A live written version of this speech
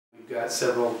got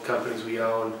several companies we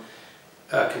own,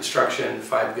 construction,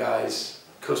 5 guys,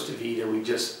 Costa Vida, we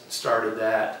just started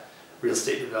that, real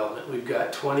estate development. We've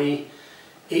got 28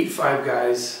 5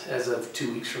 guys as of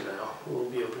 2 weeks from now. We'll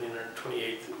be opening our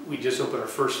 28th. We just opened our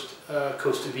first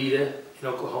Costa Vida in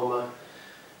Oklahoma.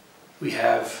 We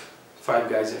have 5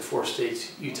 guys in 4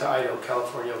 states, Utah, Idaho,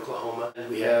 California, Oklahoma. And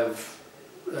we have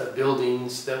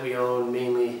buildings that we own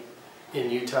mainly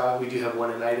in Utah. We do have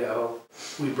one in Idaho.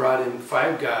 We brought in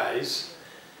 5 guys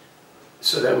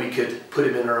so that we could put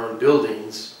them in our own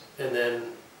buildings and then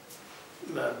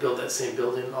build that same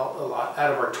building. A lot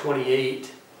out of our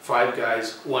 28 5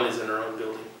 guys, 1 is in our own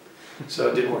building. So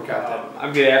it didn't work out that way.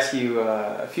 I'm going to ask you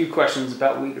a few questions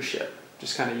about leadership,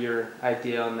 just kind of your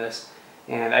idea on this.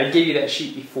 And I gave you that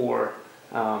sheet before,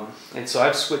 and so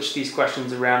I've switched these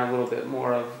questions around a little bit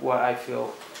more of what I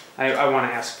feel I want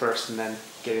to ask first and then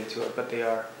get into it, but they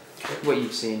are what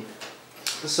you've seen.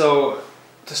 So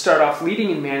to start off,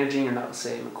 leading and managing are not the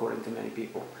same according to many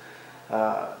people.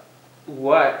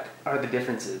 What are the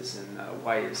differences, and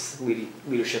why is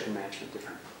leadership and management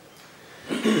different?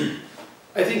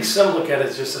 I think some look at it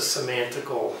as just a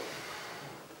semantical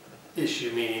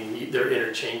issue, meaning they're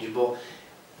interchangeable.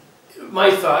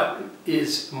 My thought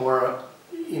is more,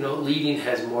 leading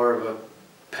has more of a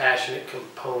passionate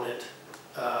component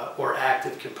or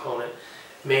active component.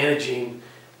 Managing,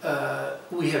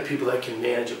 we have people that can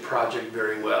manage a project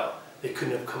very well. They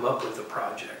couldn't have come up with a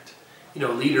project.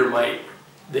 Leader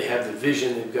they have the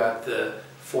vision, they've got the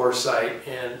foresight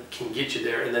and can get you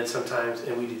there, and then sometimes,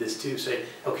 and we do this too, say,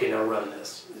 okay, now run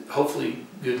this. Hopefully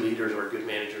good leaders are good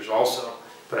managers also,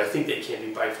 but I think they can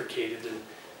be bifurcated,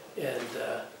 and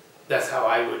that's how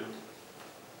I would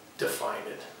define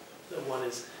it. The one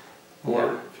is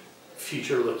more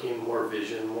future looking, more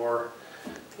vision, more...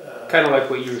 kind of like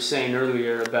what you were saying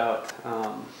earlier about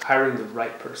hiring the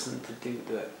right person to do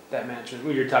that management.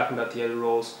 When you're talking about the other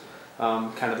roles,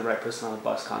 kind of the right person on the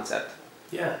bus concept.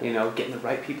 Yeah. Getting the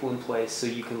right people in place so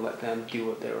you can let them do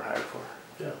what they were hired for.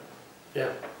 Yeah.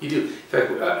 Yeah, you do. In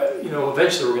fact,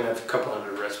 eventually we're going to have a couple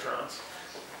hundred restaurants.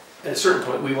 At a certain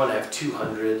point, we want to have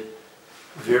 200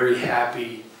 very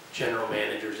happy general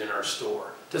managers in our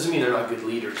store. Doesn't mean they're not good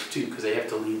leaders too, because they have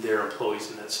to lead their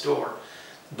employees in that store.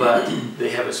 But they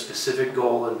have a specific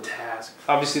goal and task.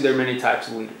 Obviously, there are many types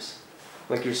of leaders.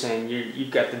 Like you're saying,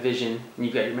 you've got the vision, and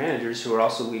you've got your managers who are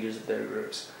also leaders of their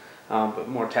groups, but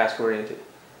more task-oriented.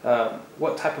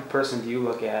 What type of person do you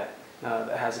look at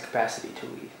that has a capacity to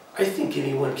lead? I think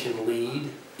anyone can lead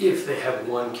if they have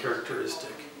one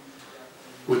characteristic,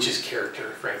 which is character,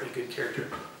 frankly, good character.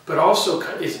 But also,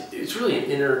 it's really an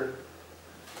inner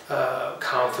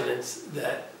confidence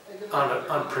that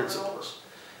on principles.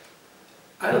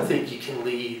 I don't think you can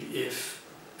lead if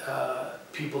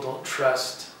people don't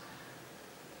trust.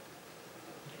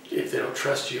 If they don't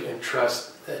trust you and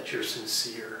trust that you're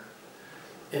sincere.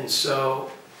 And so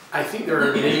I think there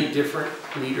are many different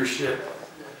leadership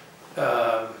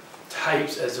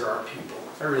types as there are people.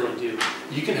 I really do.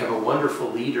 You can have a wonderful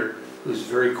leader who's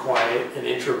very quiet and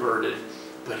introverted,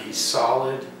 but he's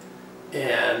solid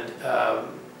and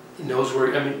knows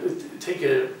where, take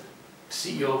a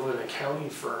CEO of an accounting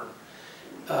firm.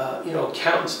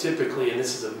 Accountants typically, and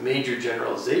this is a major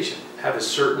generalization, have a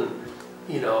certain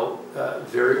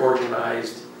very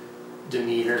organized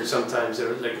demeanor. Sometimes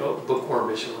they're like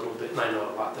bookwormish a little bit, and I know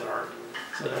a lot that aren't,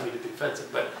 so I don't mean to be offensive.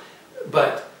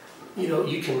 But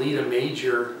you can lead a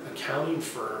major accounting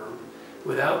firm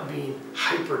without being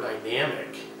hyper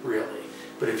dynamic, really.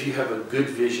 But if you have a good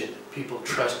vision, people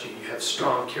trust you, you have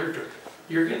strong character,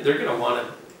 they're going to want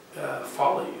to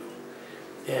follow you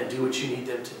and do what you need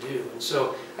them to do. And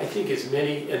so I think as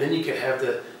many, and then you can have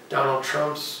the Donald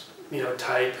Trumps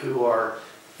type who are,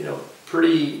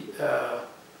 pretty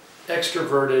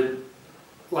extroverted,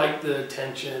 like the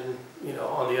attention,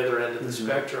 on the other end of the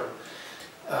spectrum.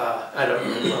 I don't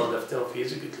know well enough to know if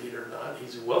he's a good leader or not.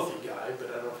 He's a wealthy guy, but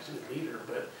I don't know if he's a good leader.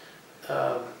 But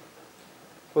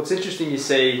well, it's interesting you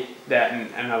say that,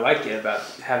 and I like it about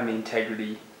having the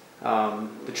integrity,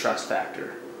 the trust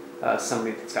factor,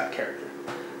 somebody that's got character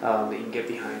that you can get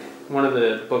behind. One of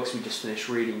the books we just finished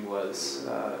reading was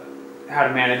How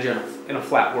to Manage in a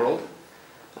Flat World.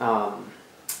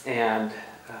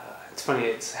 It's funny,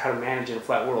 it's how to manage in a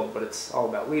flat world, but it's all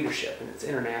about leadership, and it's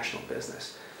international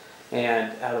business.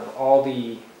 And out of all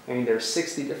there's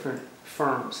 60 different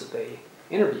firms that they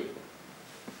interviewed,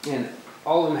 and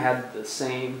all of them had the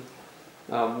same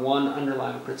one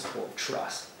underlying principle of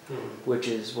trust, which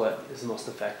is what is the most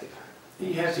effective.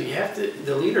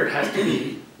 The leader has to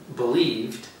be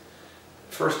believed,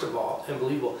 first of all, and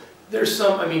believable. There's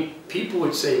some, people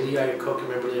would say Lee Iacocca,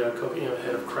 remember Lee Iacocca,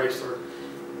 head of Chrysler,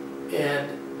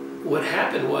 And what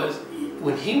happened was,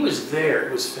 when he was there,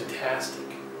 it was fantastic.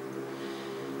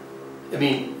 I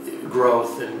mean,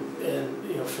 growth and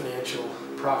financial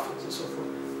profits and so forth.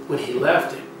 When he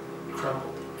left, it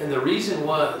crumbled. And the reason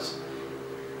was,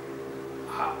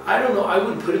 I don't know, I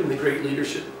wouldn't put him in the great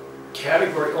leadership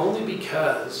category, only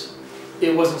because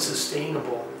it wasn't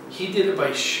sustainable. He did it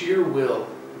by sheer will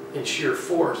and sheer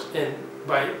force, and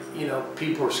by,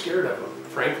 people were scared of him,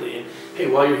 frankly. And hey,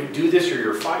 while you do this or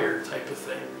you're fired type of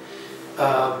thing.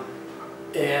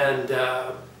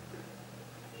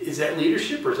 Is that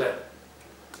leadership or is that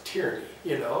tyranny?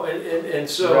 And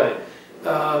so, right.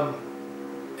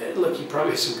 And look, he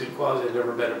probably has some good qualities. I've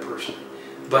never met him personally,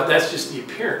 but that's just the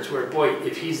appearance. Where, boy,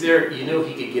 if he's there, he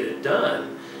could get it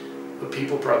done. But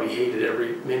people probably hated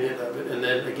every minute of it. And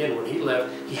then again, when he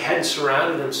left, he hadn't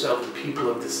surrounded himself with people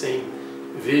of the same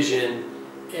vision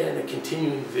and a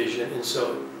continuing vision, and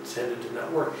so it tended to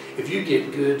not work. If you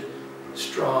get good,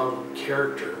 strong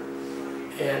character,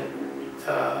 and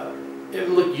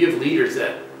look, you have leaders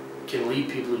that can lead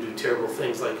people to do terrible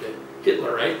things, like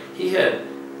Hitler, right? He had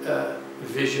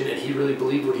vision, and he really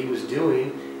believed what he was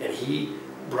doing, and he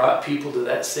brought people to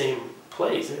that same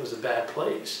place, and it was a bad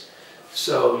place.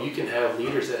 So you can have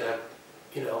leaders that have,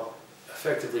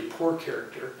 effectively poor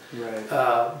character, right.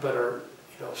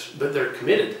 But they're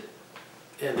committed,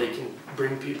 and they can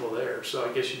bring people there. So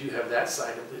I guess you do have that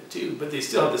side of it too. But they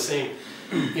still have the same,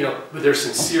 but they're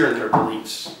sincere in their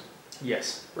beliefs.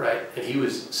 Yes. Right, and he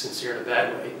was sincere in a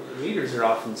bad way. Leaders are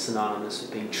often synonymous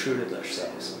with being true to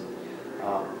themselves.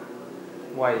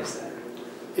 Why is that?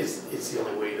 It's the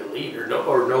only way to lead, or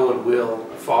no one will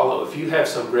follow. If you have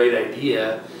some great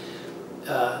idea,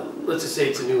 let's just say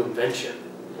it's a new invention,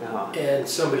 and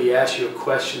somebody asks you a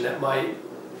question that might,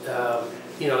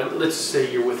 let's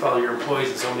say you're with all your employees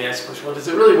and somebody asks a question, well, does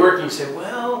it really work? And you say,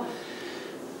 well,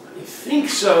 I think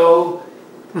so.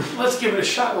 Let's give it a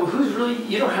shot. Well,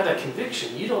 you don't have that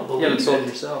conviction. You don't believe it. You haven't sold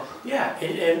yourself. Yeah,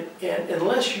 and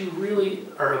unless you really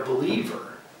are a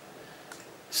believer,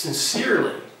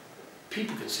 sincerely,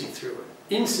 people can see through it.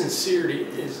 Insincerity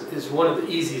is one of the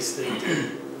easiest things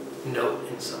to note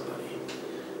in somebody.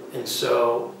 And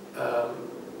so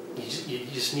you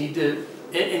just need to,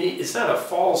 and it's not a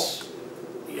false,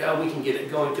 we can get it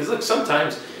going. Because look,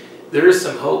 sometimes there is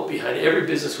some hope behind every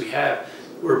business we have.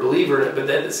 We're a believer in it, but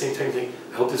then at the same time think,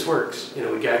 I hope this works. We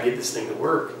got to get this thing to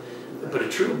work. But a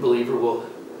true believer will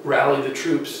rally the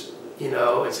troops,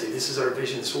 and say, this is our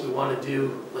vision, this is what we want to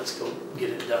do, let's go get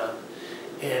it done.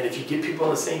 And if you get people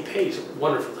on the same page,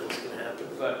 wonderful things can happen.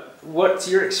 But what's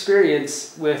your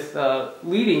experience with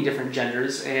leading different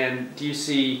genders, and do you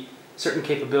see certain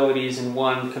capabilities in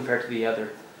one compared to the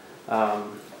other?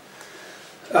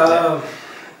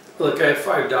 Look, I have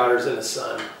 5 daughters and a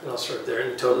son, and I'll start there,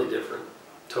 and totally different.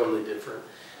 Totally different.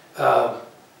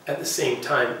 At the same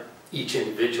time, each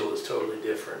individual is totally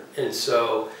different. And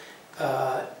so,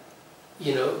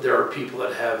 there are people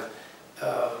that have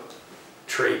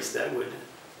traits that would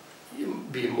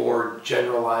be more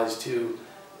generalized to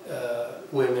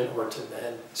women or to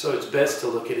men. So it's best to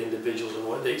look at individuals and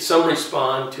what some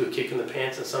respond to a kick in the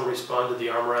pants, and some respond to the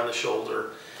arm around the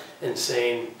shoulder and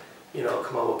saying,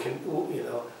 come on,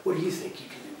 what do you think you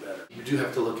can do better? You do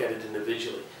have to look at it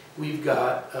individually. We've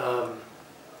got, like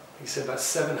I said, about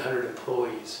 700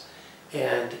 employees,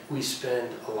 and we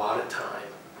spend a lot of time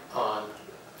on, in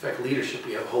fact, leadership.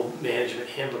 We have a whole management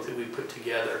handbook that we put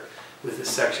together with a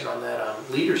section on that, on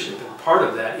leadership, and part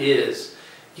of that is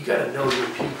you got to know your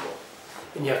people,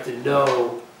 and you have to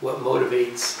know what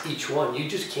motivates each one. You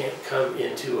just can't come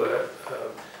into a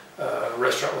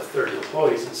restaurant with 30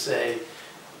 employees and say,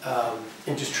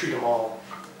 and just treat them all,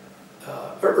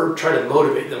 or try to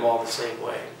motivate them all the same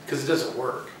way, because it doesn't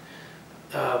work.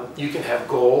 You can have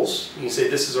goals. You can say,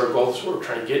 this is our goal, this is what we're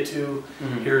trying to get to.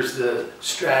 Here's the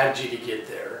strategy to get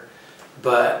there.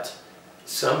 But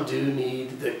some do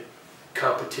need the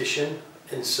competition,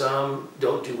 and some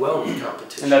don't do well with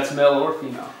competition. And that's male or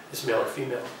female? It's male or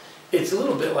female. It's a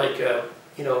little bit like,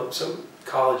 some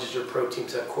colleges or pro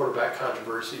teams have quarterback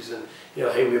controversies, and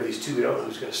hey, we have these 2, we don't know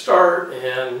who's going to start,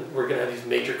 and we're going to have these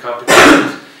major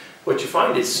competitions. What you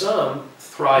find is some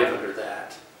thrive under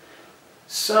that.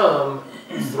 Some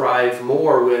thrive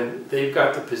more when they've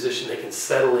got the position, they can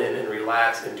settle in and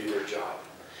relax and do their job.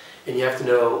 And you have to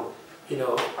know,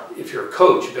 if you're a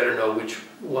coach, you better know which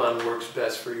one works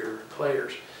best for your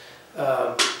players.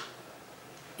 There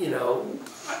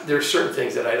are certain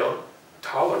things that I don't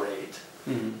tolerate.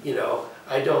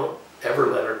 I don't ever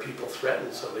let our people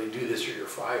threaten somebody, do this or you're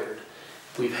fired.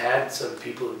 We've had some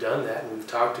people who've done that, and we've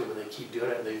talked to them, and they keep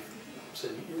doing it, and they've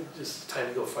said, it's time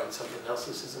to go find something else,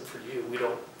 this isn't for you. We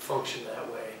don't function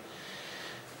that way.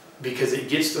 because it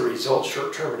gets the results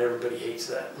short term, and everybody hates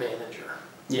that manager.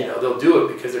 Yeah. You know, they'll do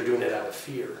it because they're doing it out of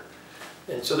fear.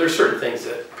 And so there's certain things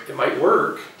that it might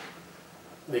work,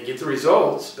 they get the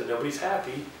results, but nobody's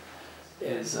happy.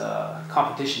 Is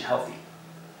competition healthy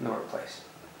in the workplace?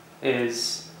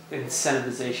 Is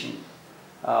incentivization?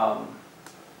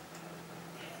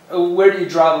 Where do you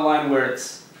draw the line where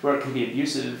it can be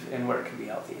abusive and where it can be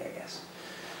healthy, I guess?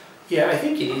 Yeah, I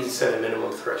think you need to set a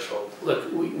minimum threshold.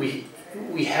 Look, we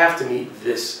have to meet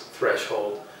this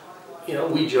threshold. You know,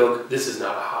 we joke, this is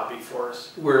not a hobby for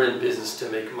us. We're in business to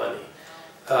make money.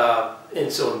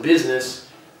 And so in business,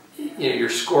 you know, your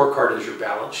scorecard is your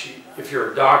balance sheet. If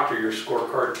you're a doctor, your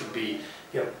scorecard could be,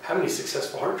 you know, how many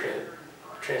successful heart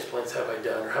transplants have I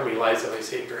done, or how many lives have I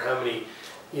saved, or how many,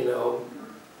 you know,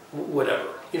 whatever.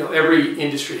 You know, every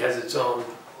industry has its own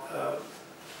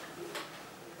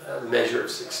measure of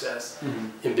success.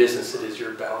 Mm-hmm. In business, it is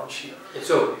your balance sheet. And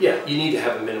so, yeah, you need to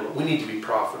have a minimum. We need to be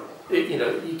profitable. You know,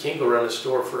 you can't go run a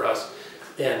store for us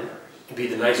and be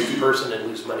the nicest person and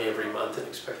lose money every month and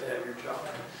expect to have your job.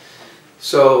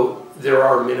 So there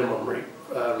are minimum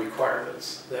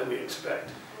requirements that we expect.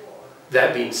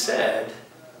 That being said,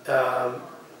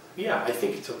 yeah, I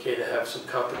think it's okay to have some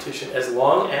competition as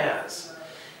long as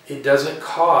it doesn't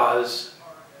cause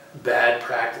bad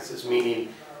practices,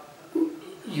 meaning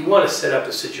you want to set up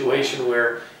a situation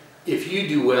where if you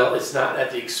do well, it's not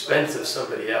at the expense of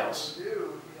somebody else.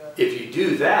 If you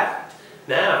do that,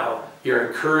 now you're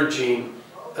encouraging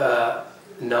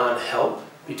non-help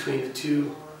between the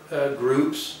two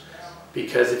groups,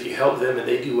 because if you help them and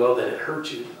they do well, then it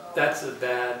hurts you. That's a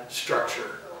bad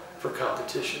structure for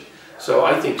competition. So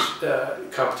I think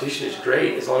competition is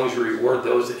great as long as you reward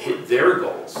those that hit their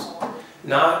goals,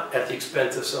 not at the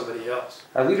expense of somebody else.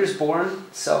 Are leaders born,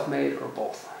 self-made, or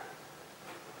both?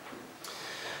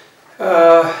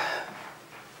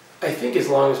 I think as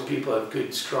long as people have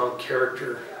good, strong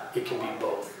character, it can be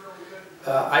both.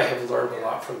 I have learned a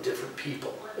lot from different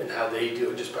people and how they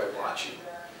do it just by watching.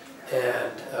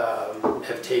 And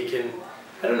have taken,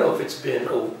 I don't know if it's been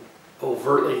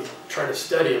overtly trying to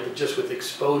study it, but just with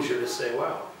exposure to say,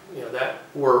 wow, you know, that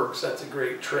works, that's a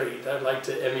great trait, I'd like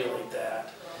to emulate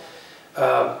that.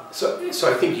 So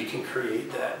I think you can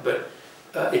create that, but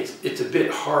it's a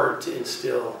bit hard to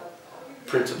instill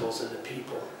principles into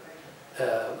people.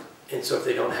 And so if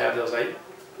they don't have those,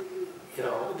 you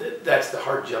know, that's the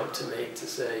hard jump to make, to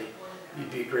say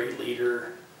you'd be a great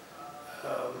leader.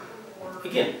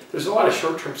 Again, there's a lot of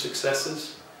short-term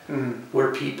successes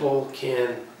where people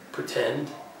can pretend.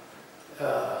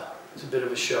 It's a bit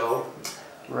of a show.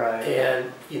 Right.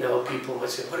 And, you know, people might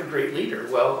say, what a great leader.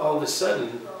 Well, all of a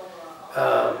sudden,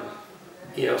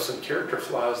 you know, some character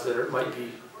flaws that might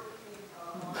be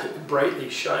brightly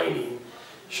shine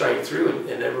through,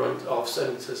 and everyone all of a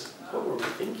sudden says, what were we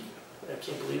thinking? I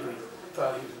can't believe we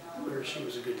thought he or she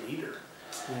was a good leader.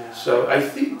 Yeah. So I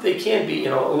think they can be, you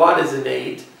know, a lot is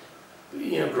innate.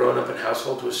 You know, growing up in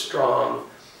households with strong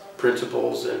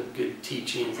principles and good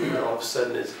teaching, and all of a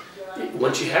sudden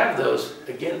once you have those,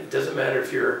 again, it doesn't matter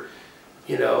if you're,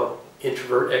 you know,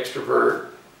 introvert, extrovert,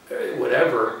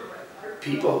 whatever,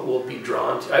 people will be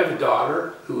drawn to. I have a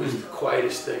daughter who is the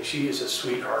quietest thing. She is a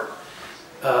sweetheart,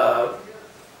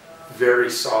 very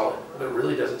solid, but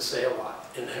really doesn't say a lot,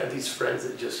 and have these friends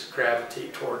that just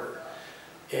gravitate toward her.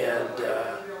 And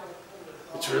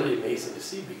it's really amazing to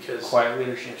see, because quiet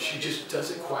leadership. She just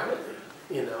does it quietly,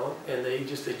 you know, and they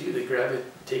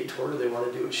gravitate toward her. They want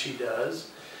to do what she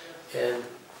does, and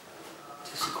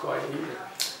just a quiet leader.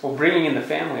 Well, bringing in the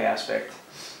family aspect,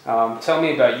 tell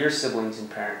me about your siblings and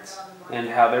parents and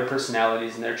how their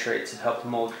personalities and their traits have helped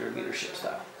mold your leadership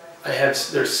style.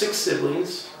 There's 6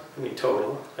 siblings, I mean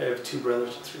total. I have 2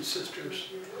 brothers and 3 sisters.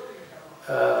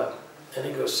 And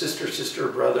it goes sister, sister,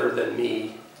 brother, then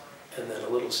me, and then a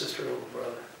little sister, little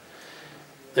brother.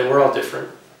 And we're all different.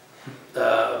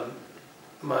 And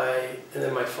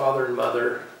then my father and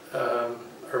mother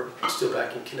are still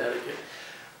back in Connecticut.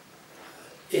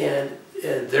 And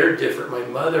they're different. My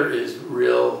mother is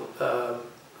real,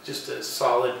 just a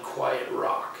solid, quiet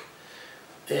rock.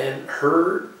 And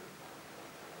her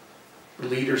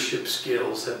leadership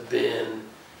skills have been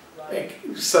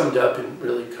summed up in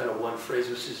really kind of one phrase,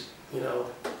 which is, you know,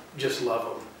 just love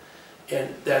them.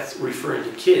 And that's referring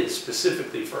to kids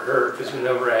specifically for her, because we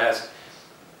never ask,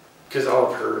 because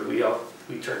all of her, we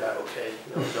turned out okay.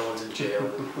 You know, no one's in jail,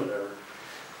 whatever.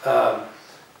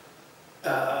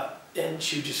 And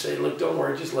she'd just say, look, don't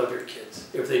worry, just love your kids.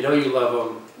 If they know you love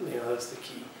them, you know, that's the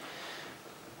key.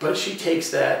 But she takes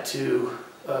that to,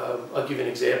 I'll give you an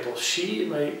example. She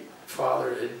and my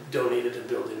father had donated a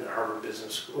building at Harvard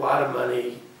Business, a lot of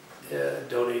money,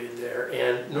 donated there.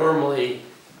 And normally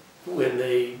when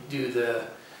they do the,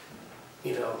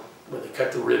 when they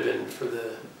cut the ribbon for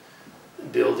the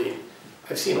building,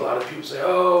 I've seen a lot of people say,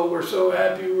 oh, we're so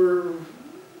happy we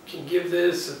can give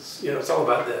this. It's all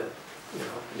about them.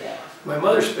 Yeah. My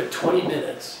mother spent 20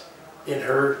 minutes in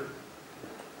her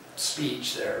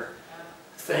speech there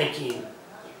thanking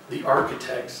the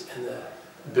architects and the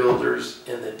builders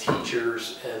and the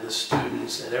teachers and the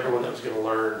students and everyone that was going to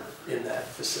learn in that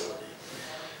facility.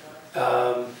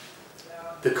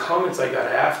 The comments I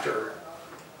got after,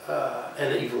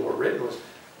 and even were written, was,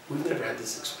 we've never had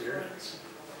this experience.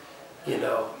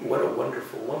 What a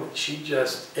wonderful woman. She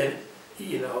just, and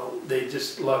they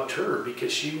just loved her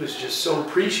because she was just so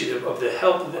appreciative of the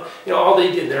help. All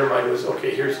they did in their mind was,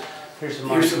 okay, here's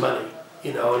the money,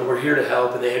 and we're here to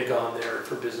help. And they had gone there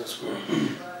for business school,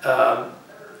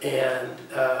 and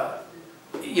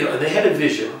they had a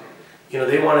vision.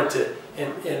 They wanted to,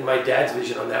 and my dad's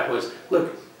vision on that was,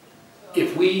 look,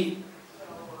 if you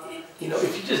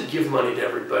just give money to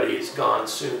everybody, it's gone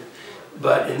soon.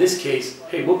 But in this case,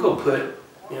 hey, we'll go put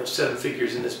 7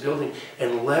 figures in this building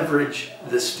and leverage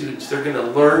the students. They're going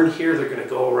to learn here. They're going to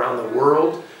go around the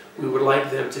world. We would like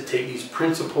them to take these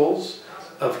principles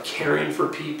of caring for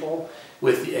people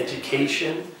with the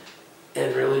education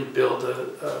and really build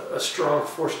a strong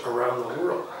force around the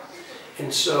world.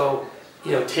 And so,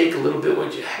 take a little bit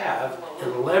what you have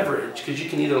and leverage, because you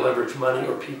can either leverage money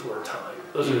or people or time.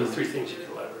 Those are the 3 things you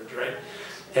can leverage, right?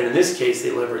 And in this case,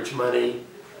 they leverage money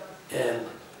and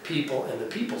people and the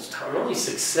people's time. Only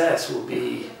success will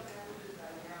be,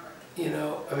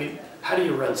 how do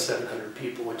you run 700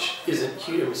 people, which isn't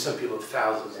huge. Some people have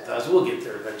thousands and thousands. We'll get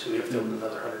there eventually. We have to open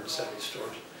another 170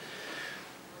 stores.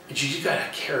 But you got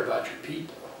to care about your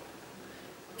people.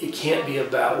 It can't be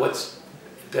about what's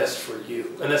best for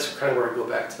you. And that's kind of where I go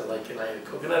back to like an Ian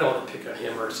Cook. And I don't want to pick on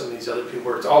him or some of these other people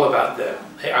where it's all about them.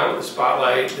 Hey, I want the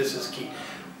spotlight. This is key.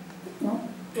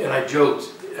 And I joked,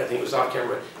 I think it was off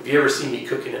camera, if you ever see me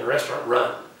cooking in a restaurant,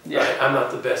 run. Yeah. Right? I'm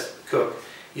not the best cook.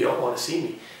 You don't want to see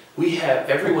me. We have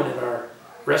everyone in our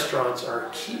restaurants are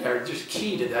just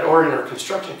key to that, or in our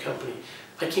construction company.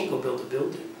 I can't go build a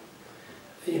building.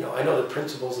 I know the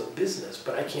principles of business,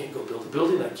 but I can't go build a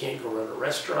building. I can't go run a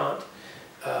restaurant.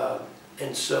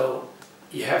 And so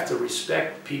you have to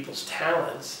respect people's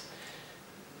talents,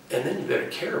 and then you better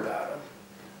care about them.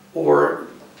 Or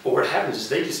what happens is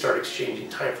they just start exchanging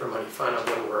time for money. Fine, I'm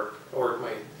going to work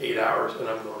my 8 hours, and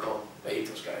I'm going home. I hate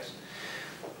those guys.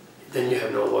 Then you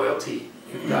have no loyalty.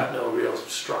 You've got no real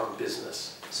strong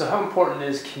business. So how important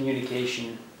is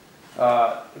communication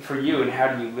for you, and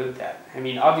how do you live that? I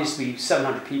mean, obviously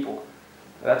 700 people.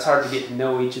 That's hard to get to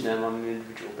know each of them on an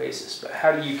individual basis. But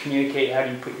how do you communicate? How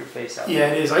do you put your face out? Yeah,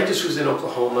 it is. I just was in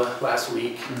Oklahoma last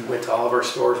week. Went to all of our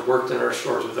stores, worked in our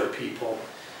stores with our people.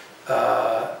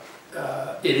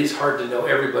 It is hard to know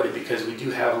everybody because we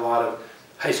do have a lot of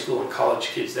high school and college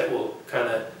kids that will kind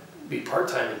of be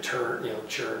part-time and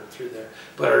churn through there.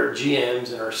 But our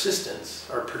GMs and our assistants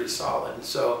are pretty solid. And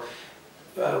so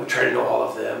we try to know all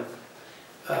of them.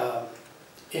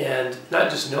 And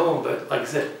not just know them, but like I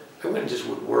said, I wouldn't just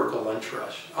would work a lunch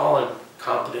rush. All I'm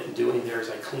competent in doing there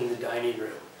is I clean the dining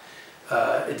room.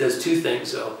 It does 2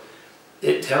 things though.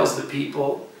 It tells the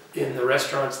people in the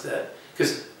restaurants that,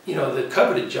 because the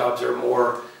coveted jobs are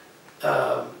more,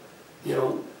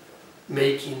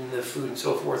 making the food and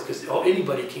so forth, because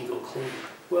anybody can go clean.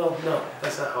 Well, no,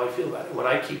 that's not how I feel about it. What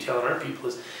I keep telling our people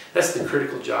is that's the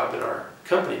critical job in our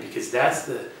company, because that's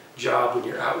the job when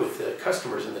you're out with the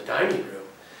customers in the dining room.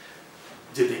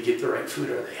 Did they get the right food?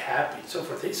 Are they happy? And so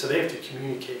forth. So they have to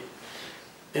communicate.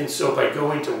 And so by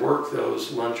going to work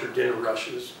those lunch or dinner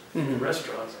rushes in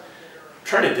restaurants,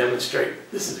 trying to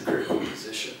demonstrate this is a critical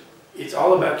position. It's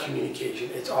all about communication.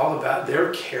 It's all about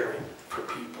their caring for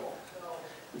people.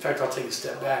 In fact, I'll take a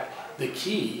step back. The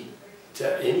key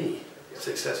to any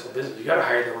successful business, you got to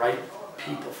hire the right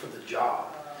people for the job.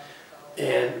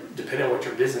 And depending on what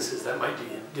your business is, that might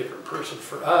be a different person.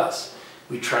 For us,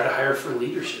 we try to hire for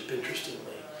leadership, interestingly.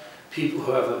 People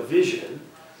who have a vision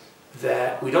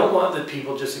that we don't want the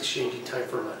people just exchanging time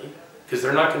for money, because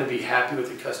they're not going to be happy with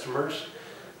the customers.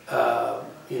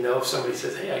 If somebody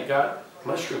says, hey, I got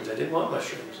mushrooms, I didn't want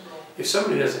mushrooms. If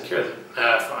somebody doesn't care, then,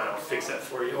 fine, I'll fix that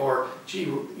for you. Or, gee,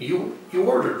 you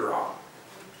ordered wrong.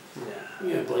 Yeah.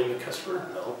 You blame the customer?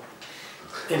 No.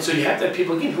 And so you have to have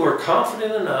people, again, who are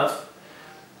confident enough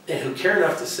and who care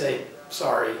enough to say,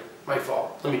 sorry, my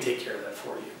fault, let me take care of that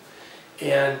for you.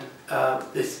 And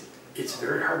it's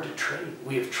very hard to train.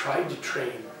 We have tried to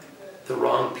train the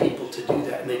wrong people to do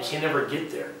that, and they can't ever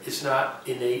get there. It's not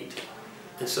innate.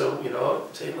 And so,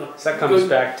 say, look. So that comes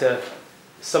back to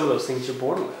some of those things you're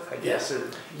born with, I guess, or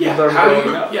yeah, learn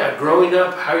growing up. Yeah, growing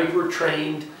up, how you were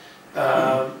trained.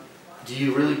 Do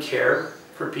you really care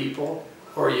for people,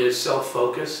 or are you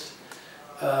self-focused?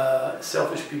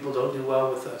 Selfish people don't do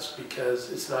well with us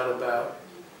because it's not about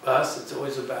us, it's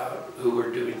always about who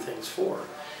we're doing things for.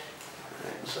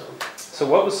 Right, so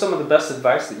what was some of the best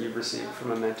advice that you've received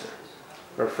from a mentor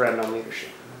or a friend on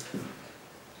leadership?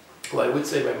 Well, I would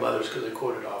say my mother's, because I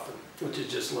quote it often, which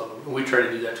is just love them. And we try to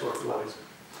do that to our employees.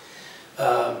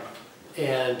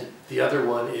 And the other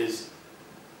one is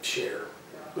share,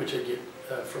 which I get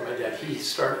from my dad. He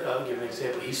started, I'll give an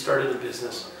example, he started a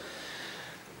business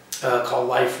called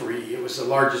Life Re. It was the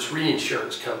largest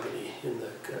reinsurance company in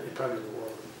probably in the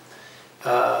world,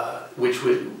 which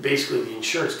was basically the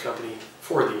insurance company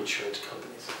for the insurance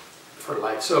companies for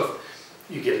life. So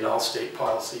if you get an Allstate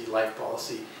policy, life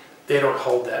policy, they don't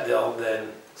hold that. They'll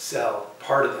then sell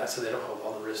part of that, so they don't hold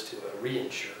all the risk to a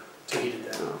reinsurer. So he did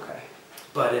that. Okay.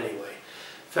 But anyway,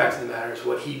 fact of the matter is,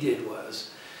 what he did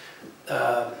was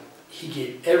he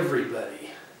gave everybody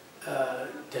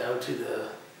down to the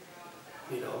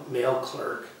mail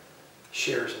clerk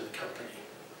shares in the company,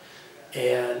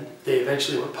 and they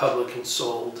eventually went public and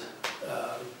sold.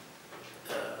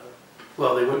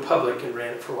 Well, they went public and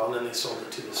ran it for a while, and then they sold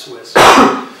it to the Swiss.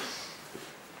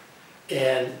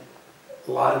 And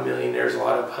a lot of millionaires, a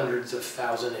lot of hundreds of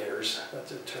thousandaires,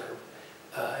 that's a term.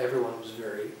 Everyone was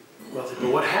very wealthy.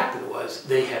 But what happened was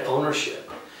they had ownership.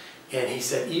 And he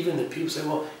said, even the people said,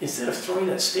 well, instead of throwing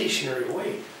that stationery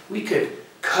away, we could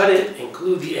cut it and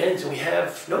glue the ends, and we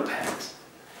have notepads.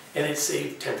 And it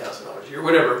saved $10,000 a year,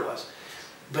 whatever it was.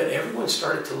 But everyone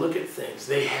started to look at things.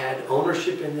 They had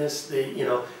ownership in this. They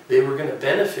were going to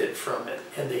benefit from it,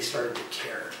 and they started to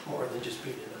care more than just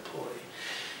being an employee.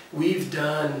 We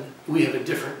have a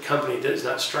different company that's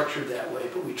not structured that way,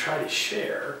 but we try to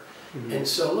share. Mm-hmm. And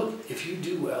so, look, if you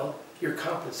do well, you're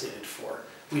compensated for it.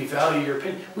 We value your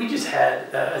opinion. We just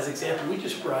had, as an example, we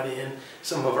just brought in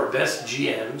some of our best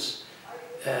GMs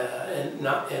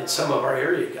and some of our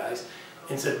area guys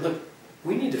and said, look,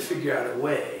 we need to figure out a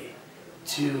way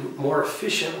to more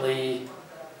efficiently,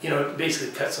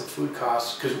 basically cut some food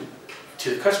costs, because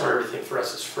to the customer, everything for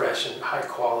us is fresh and high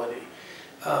quality.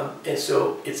 And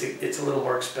so it's a little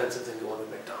more expensive than going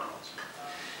to McDonald's.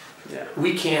 Yeah.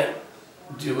 We can't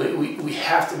do it. We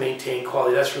have to maintain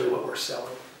quality. That's really what we're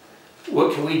selling.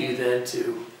 What can we do then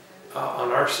to,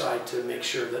 on our side, to make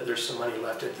sure that there's some money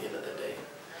left at the end of the day?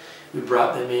 We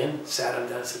brought them in, sat them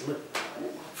down and said, look,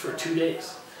 for 2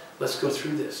 days, let's go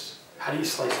through this. How do you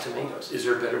slice tomatoes? Is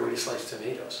there a better way to slice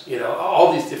tomatoes?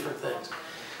 All these different things.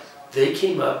 They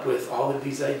came up with all of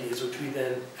these ideas, which we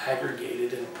then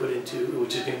aggregated and put into,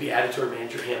 which is going to be added to our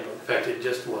manager handbook. In fact, it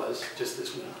just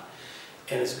this week.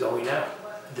 And it's going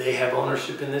out. They have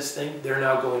ownership in this thing. They're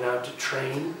now going out to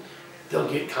train. They'll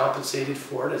get compensated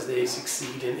for it as they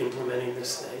succeed in implementing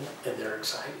this thing, and they're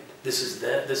excited. This is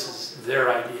their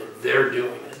idea. They're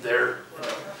doing it.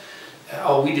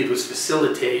 All we did was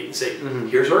facilitate and say, mm-hmm.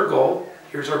 Here's our goal.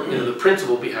 Here's our the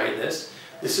principle behind this.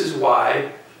 This is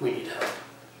why we need help.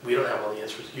 We don't have all the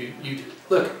answers. You do.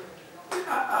 Look,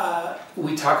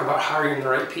 we talk about hiring the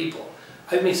right people.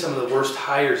 I've made some of the worst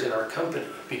hires in our company,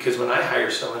 because when I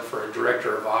hire someone for a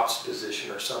director of ops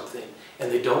position or something,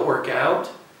 and they don't work out,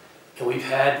 and we've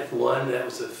had one that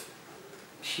was a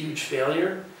huge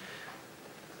failure,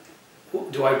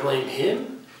 do I blame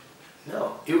him?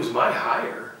 No, it was my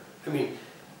hire. I mean,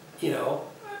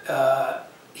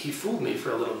 he fooled me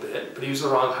for a little bit, but he was the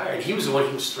wrong hire. And he was the one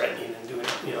who was threatening and doing,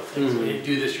 things. Mm-hmm.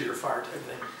 Do this or you're fired type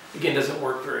thing. Again, doesn't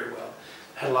work very well.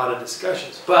 Had a lot of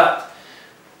discussions. But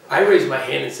I raised my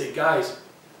hand and said, guys,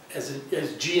 as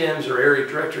GMs or area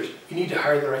directors, you need to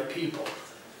hire the right people.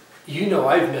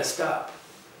 I've messed up.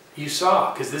 You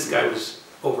saw, because this guy was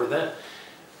over then.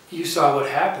 You saw what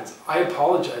happens. I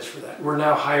apologize for that. We're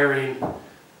now hiring,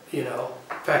 in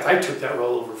fact, I took that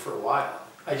role over for a while.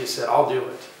 I just said, I'll do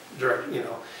it,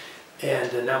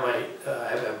 And now I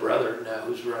have a brother now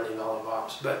who's running all of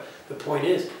ops. But the point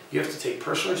is, you have to take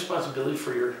personal responsibility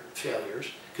for your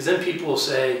failures, because then people will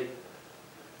say,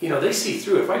 they see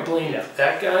through it. If I blamed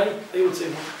that guy, they would say,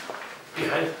 well,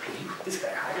 behind it, this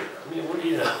guy hired him. What do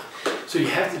you know? So you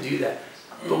have to do that.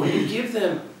 But when you give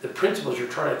them the principles you're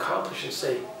trying to accomplish and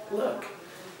say, look,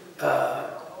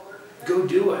 go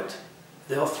do it,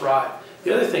 they'll thrive.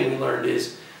 The other thing we learned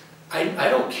is, I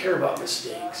don't care about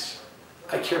mistakes.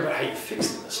 I care about how you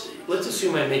fix the mistake. Let's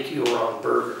assume I make you a wrong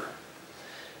burger,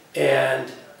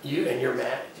 and you're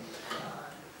mad.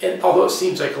 And although it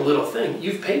seems like a little thing,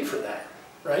 you've paid for that,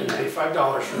 right? You pay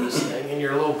 $5 for this thing, and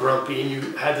you're a little grumpy, and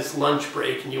you had this lunch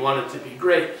break, and you want it to be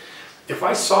great. If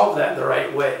I solve that the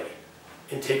right way,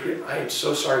 and I am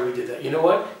so sorry we did that. You know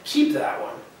what? Keep that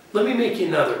one. Let me make you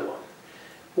another one.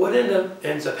 What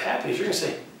ends up happening is you're going to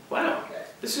say, wow,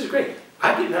 this is great.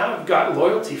 Now I've got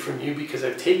loyalty from you because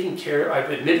I've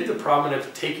admitted the problem and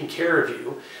I've taken care of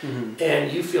you,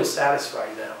 and you feel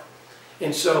satisfied now.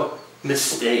 And so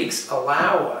mistakes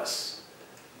allow us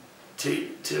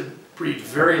to breed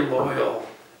very loyal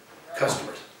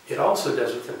customers. It also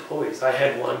does with employees. I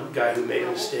had one guy who made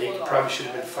a mistake, probably should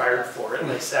have been fired for it, and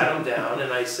I sat him down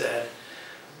and I said,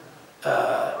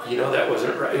 you know, that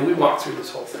wasn't right. And we walked through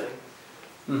this whole thing.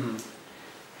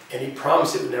 And he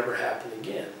promised it would never happen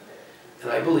again. And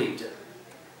I believed him.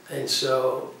 And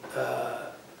so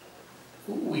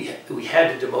we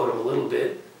had to demote him a little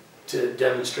bit to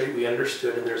demonstrate we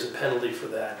understood, and there's a penalty for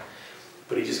that.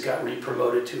 But he just got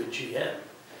re-promoted to a GM.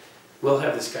 We'll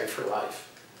have this guy for life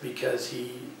because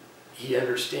he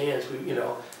understands, you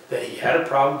know, that he had a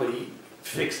problem, but he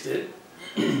fixed it,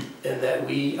 and that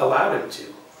we allowed him to,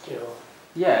 you know.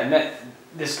 Yeah, and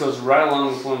this goes right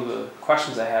along with one of the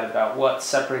questions I had about what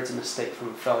separates a mistake from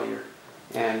a failure.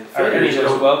 And any of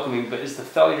those welcoming, but is the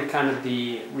failure kind of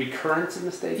the recurrence of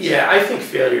mistakes? Yeah, I think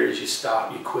failure is you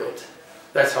stop, you quit.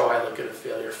 That's how I look at a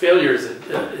failure. Failure is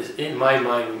in my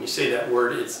mind, when you say that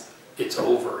word, it's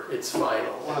over, it's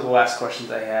final. One of the last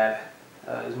questions I had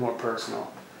is more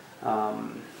personal.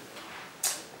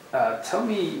 Tell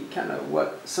me kind of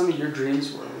what some of your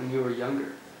dreams were when you were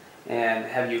younger, and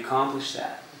have you accomplished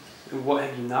that? And what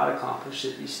have you not accomplished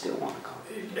that you still want to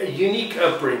accomplish? A unique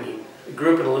upbringing. I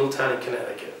grew up in a little town in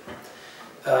Connecticut,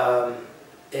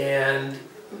 and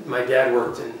my dad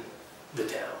worked in the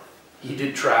town. He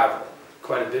did travel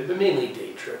quite a bit, but mainly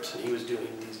day trips, and he was doing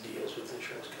these deals with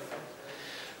insurance companies.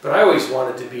 But I always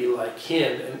wanted to be like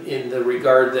him in the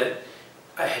regard that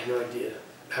I had no idea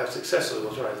how successful he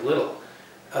was when I was little,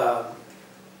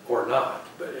 or not,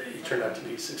 but he turned out to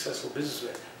be a successful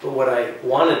businessman. But what I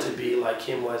wanted to be like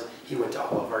him was, he went to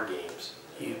all of our games.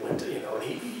 He went to, you know, and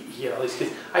he had all these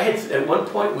kids. I had, at one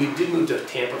point, we did move to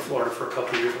Tampa, Florida for a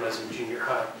couple of years when I was in junior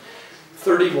high.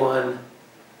 31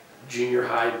 junior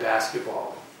high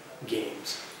basketball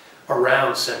games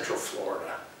around Central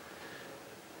Florida.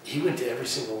 He went to every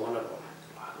single one of them.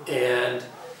 And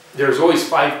there was always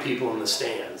 5 people in the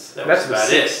stands. That's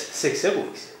about it. 6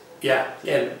 siblings. Yeah,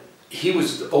 and he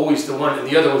was always the one, and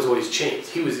the other ones always changed.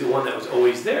 He was the one that was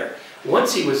always there.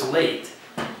 Once he was late,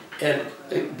 and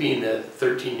being a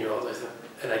 13-year-old, I thought,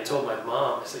 and I told my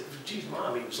mom, I said, geez,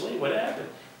 Mom, he was late, what happened?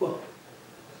 Well,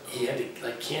 he had to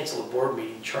like cancel a board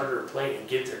meeting, charter a plane, and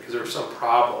get there because there was some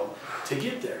problem to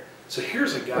get there. So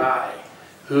here's a guy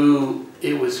who,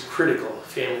 it was critical,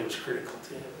 family was critical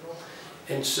to him.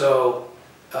 And so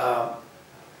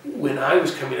when I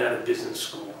was coming out of business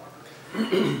school,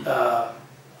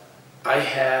 I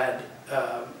had,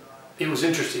 it was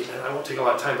interesting, and I won't take a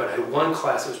lot of time, but I had one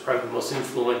class that was probably the most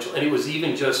influential, and it was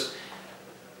even just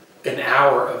an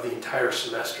hour of the entire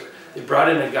semester. They brought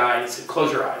in a guy and he said,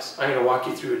 close your eyes. I'm going to walk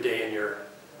you through a day in your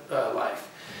life.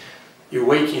 You're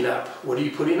waking up. What are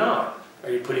you putting on? Are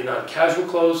you putting on casual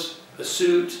clothes, a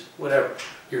suit, whatever?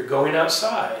 You're going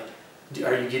outside.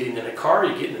 Are you getting in a car? Are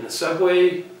you getting in the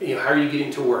subway? You know, how are you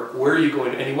getting to work? Where are you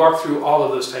going? And he walked through all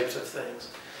of those types of things.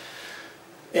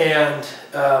 And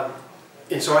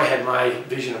so I had my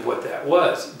vision of what that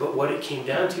was. But what it came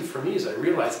down to for me is I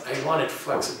realized I wanted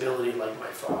flexibility like my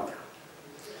father.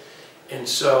 And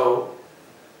so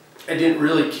I didn't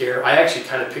really care. I actually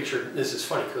kind of pictured, this is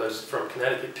funny because I was from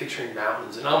Connecticut, picturing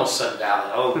mountains and almost Sun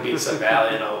Valley. I'll be in Sun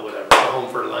Valley and I'll whatever, go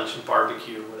home for lunch and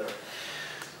barbecue, whatever.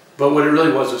 But what it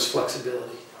really was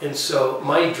flexibility. And so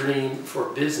my dream for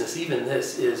business, even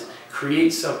this, is create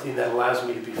something that allows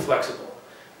me to be flexible,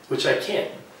 which I can't.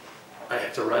 I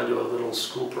have to run to a little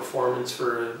school performance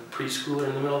for a preschooler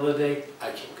in the middle of the day.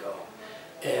 I can go.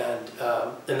 And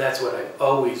that's what I've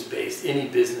always based any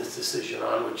business decision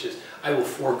on, which is I will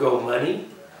forego money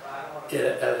at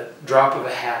a drop of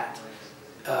a hat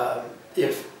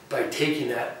if by taking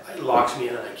that it locks me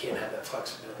in and I can't have that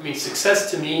flexibility. I mean,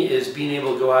 success to me is being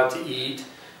able to go out to eat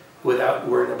without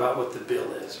worrying about what the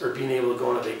bill is, or being able to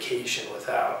go on a vacation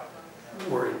without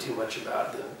worrying too much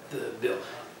about the bill.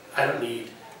 I don't need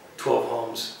 12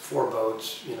 homes, 4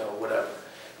 boats, you know, whatever.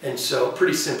 And so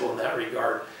pretty simple in that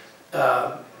regard.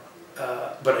 But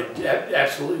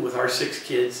absolutely with our 6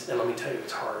 kids, and let me tell you,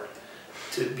 it's hard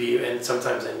to be, and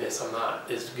sometimes I miss, I'm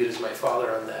not as good as my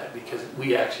father on that, because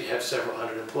we actually have several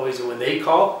hundred employees, and when they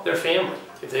call, they're family.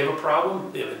 If they have a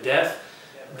problem, they have a death,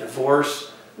 divorce,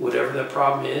 whatever the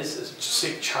problem is, a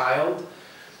sick child,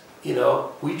 you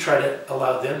know, we try to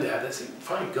allow them to have that. Say,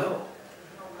 fine, go.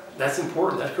 That's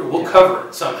important, that's cool. We'll cover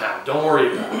it somehow, don't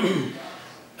worry about it.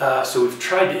 So we've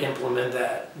tried to implement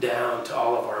that down to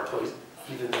all of our employees,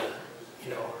 even the,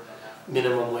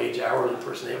 minimum wage hourly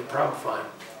person. They have a problem, fine.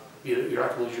 You're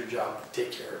not going to lose your job,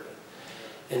 take care of it.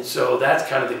 And so that's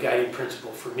kind of the guiding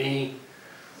principle for me.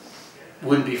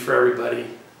 Wouldn't be for everybody.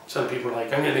 Some people are like,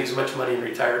 I'm going to make as much money and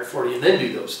retire at 40 and then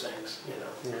do those things,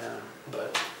 Yeah.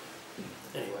 But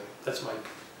anyway, that's my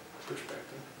perspective.